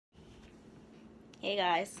Hey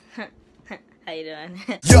guys, how you doing?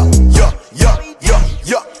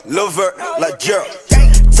 Yo, lover like Gerald.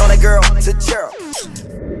 Tell that girl to Gerald.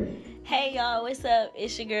 Hey y'all, what's up?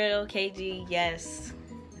 It's your girl KG. Yes,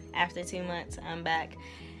 after 2 months, I'm back.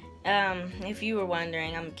 If you were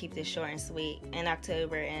wondering, I'm gonna keep this short and sweet. In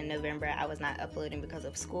October and November, I was not uploading because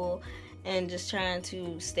of school and just trying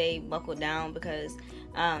to stay buckled down because,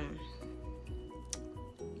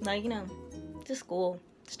 just school.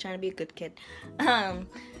 Just trying to be a good kid.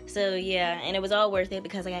 So yeah, and it was all worth it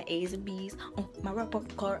because I got A's and B's on my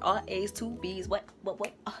report card. All A's, 2 B's. What?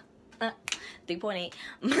 3.8.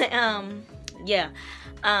 Yeah.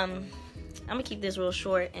 I'm gonna keep this real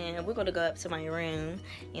short, and we're gonna go up to my room,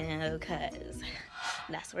 cause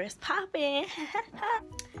that's where it's popping.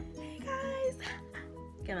 Hey guys,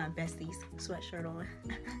 got my besties sweatshirt on.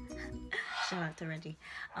 Shout out to Reggie.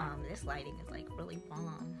 This lighting is like really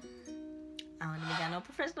bomb. I don't even got no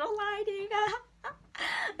professional lighting.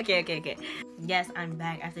 Okay. Yes, I'm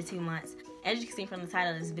back after 2 months. As you can see from the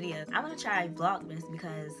title of this video, I'm gonna try Vlogmas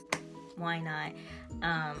because why not?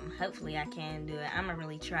 Hopefully I can do it. I'm gonna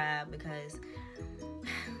really try because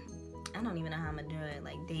I don't even know how I'm gonna do it.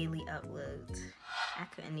 Like daily uploads. I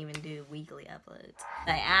couldn't even do weekly uploads.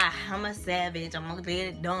 Like I'm a savage. I'm gonna get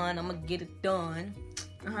it done. I'm gonna get it done.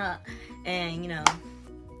 And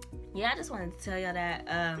yeah, I just wanted to tell y'all that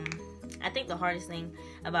I think the hardest thing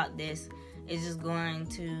about this is just going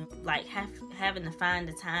to like having to find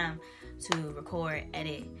the time to record,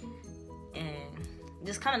 edit, and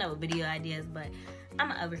just coming up with video ideas. But I'm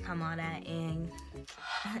gonna overcome all that, and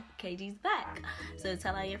KG's back. So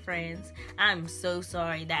tell all your friends. I'm so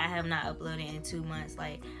sorry that I have not uploaded in 2 months.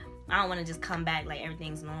 Like I don't want to just come back like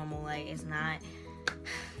everything's normal. Like it's not.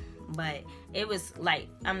 But it was like,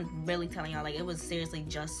 I'm really telling y'all, like it was seriously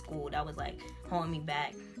just school that was like holding me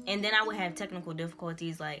back. And then I would have technical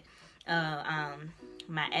difficulties, like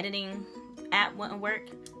my editing app wouldn't work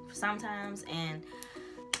sometimes, and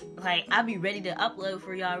like I'd be ready to upload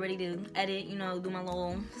for y'all, ready to edit, do my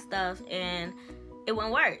little stuff, and it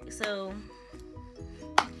wouldn't work. So,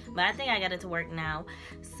 but I think I got it to work now.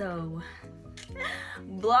 So,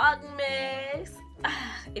 Vlogmas.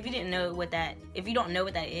 If you don't know what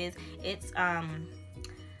that is, it's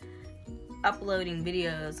uploading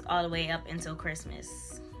videos all the way up until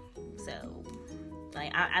Christmas. So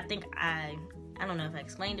like I think I don't know if I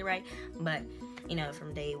explained it right, but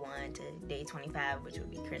from day 1 to day 25, which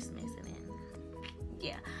would be Christmas, and then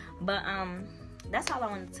yeah. But that's all I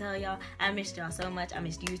wanted to tell y'all. I missed y'all so much. I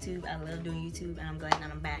missed YouTube. I love doing YouTube, and I'm glad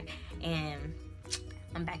that I'm back, and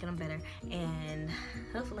I'm back and I'm better, and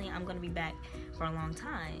hopefully I'm gonna be back for a long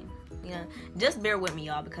time. Just bear with me,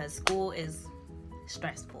 y'all, because school is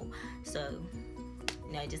stressful. So,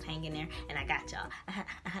 just hang in there, and I got y'all.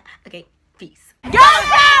 Okay, peace. Go!